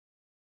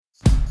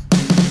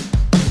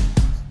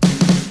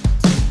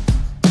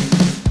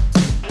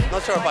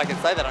not sure if I can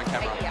say that on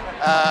camera.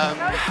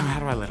 How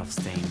do I let off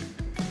steam?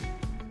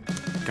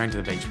 Going to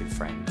the beach with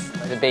friends.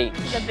 The beach.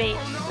 The beach.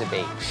 The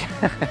beach.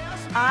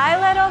 I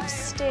let off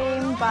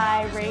steam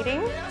by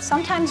reading,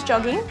 sometimes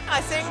jogging.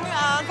 I sing,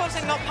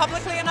 unfortunately not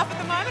publicly enough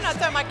at the moment. I'd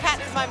say my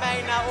cat is my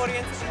main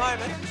audience at the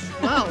moment.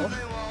 Well,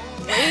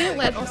 we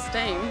let off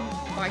steam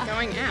by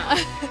going out.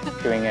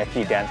 Doing a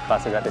few dance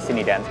classes at the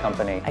Sydney Dance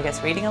Company. I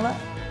guess reading a lot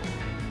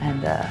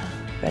and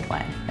red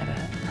wine, never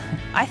hurt.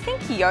 I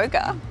think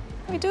yoga.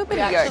 We do a bit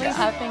of yoga.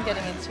 I've been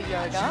getting into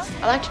yoga.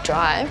 I like to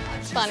drive.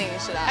 It's funny you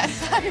should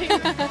ask.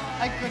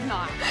 A good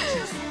night.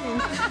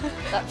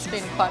 That's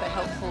been quite a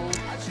helpful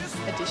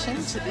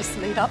addition to this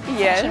lead up to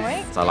Fashion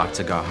Week. I like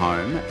to go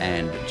home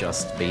and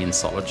just be in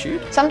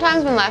solitude.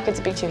 Sometimes when life gets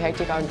a bit too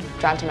hectic, I'll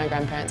drive to my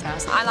grandparents'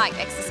 house. I like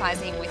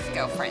exercising with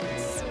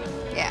girlfriends.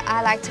 Yeah,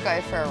 I like to go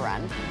for a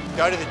run.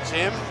 Go to the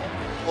gym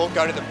or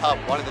go to the pub,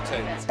 one of the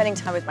two. Spending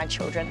time with my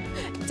children.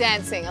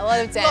 Dancing, a lot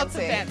of dancing. Lots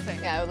of dancing.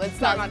 Yeah, let's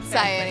not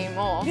say any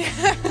more.